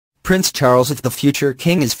Prince Charles the future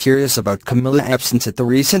king is furious about Camilla's absence at the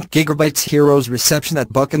recent Gigabytes Heroes reception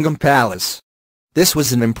at Buckingham Palace. This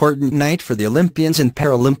was an important night for the Olympians and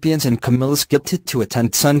Paralympians, and Camilla skipped to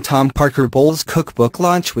attend son Tom Parker-Bowles' cookbook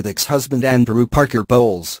launch with ex-husband Andrew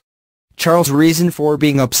Parker-Bowles. Charles' reason for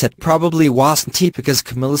being upset probably wasn't because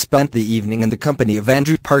Camilla spent the evening in the company of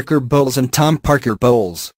Andrew Parker-Bowles and Tom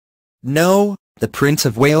Parker-Bowles. No, the Prince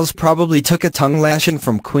of Wales probably took a tongue lashing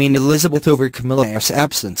from Queen Elizabeth over Camilla's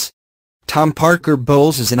absence. Tom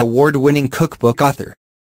Parker-Bowles is an award-winning cookbook author.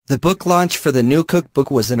 The book launch for the new cookbook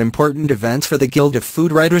was an important event for the Guild of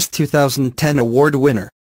Food Writers 2010 award winner.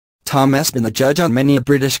 Tom has been a judge on many a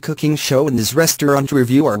British cooking show, and his restaurant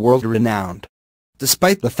review are world-renowned.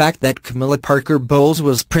 Despite the fact that Camilla Parker-Bowles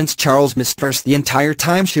was Prince Charles' mistress the entire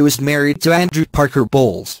time she was married to Andrew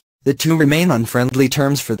Parker-Bowles, the two remain on friendly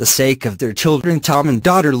terms for the sake of their children Tom and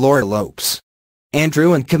daughter Laura Lopes.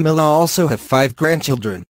 Andrew and Camilla also have 5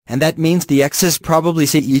 grandchildren, and that means the exes probably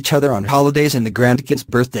see each other on holidays and the grandkids'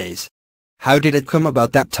 birthdays. How did it come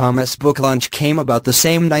about that Thomas' book launch came about the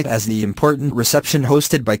same night as the important reception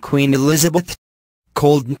hosted by Queen Elizabeth?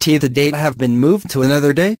 Cold tea the date have been moved to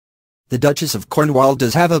another day? The Duchess of Cornwall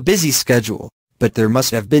does have a busy schedule, but there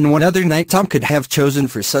must have been one other night Tom could have chosen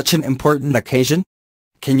for such an important occasion.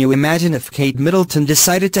 Can you imagine if Kate Middleton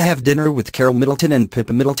decided to have dinner with Carol Middleton and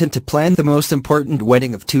Pippa Middleton to plan the most important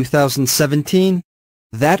wedding of 2017?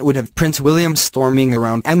 That would have Prince William storming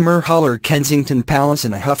around Anmer Hall or Kensington Palace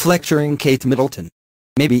in a huff lecturing Kate Middleton.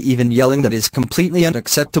 Maybe even yelling that it is completely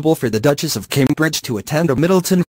unacceptable for the Duchess of Cambridge to attend a Middleton